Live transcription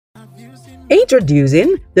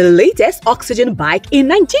Introducing the latest oxygen bike in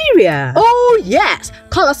Nigeria. Oh yes,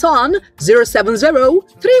 call us on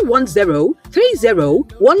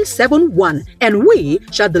 070-310-30171 and we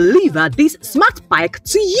shall deliver this smart bike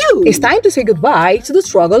to you. It's time to say goodbye to the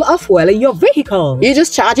struggle of fueling your vehicle. You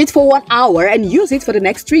just charge it for 1 hour and use it for the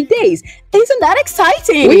next 3 days. Isn't that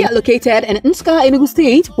exciting? We are located in Nsukka, Enugu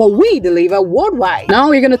State, but we deliver worldwide. Now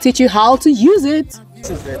we're going to teach you how to use it. This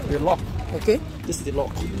is the lock. Okay. This is the lock.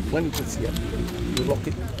 When you put it here, you lock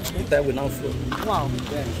it. That will now flow. Wow.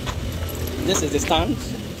 Yeah. This is the stand.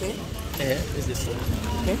 Okay. Here is the stand.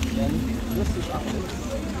 Okay. Then just sit down on it.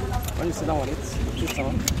 When you sit down on it, put it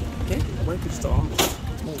on. Okay. When you put it on,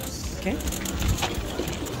 it moves. Okay.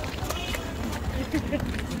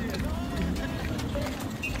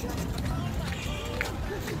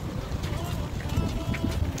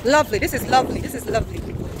 Lovely. This is lovely. This is lovely.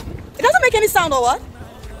 It doesn't make any sound or what?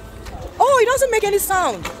 Oh, it doesn't make any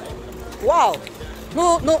sound. Wow.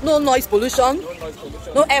 No noise pollution.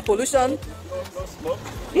 No air pollution. No smoke.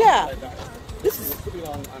 Yeah. This is.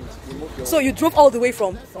 So you drove all the way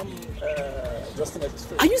from? Justin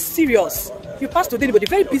Street. Are you serious? You passed to Denibodi,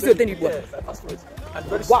 very busy with Denibodi.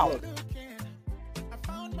 Wow.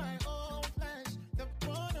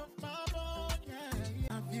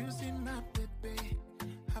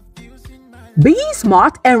 Be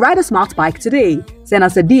smart and ride a smart bike today. Send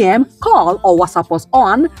us a DM, call or WhatsApp us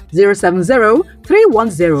on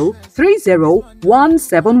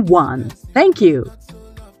 070-310-30171. Thank you.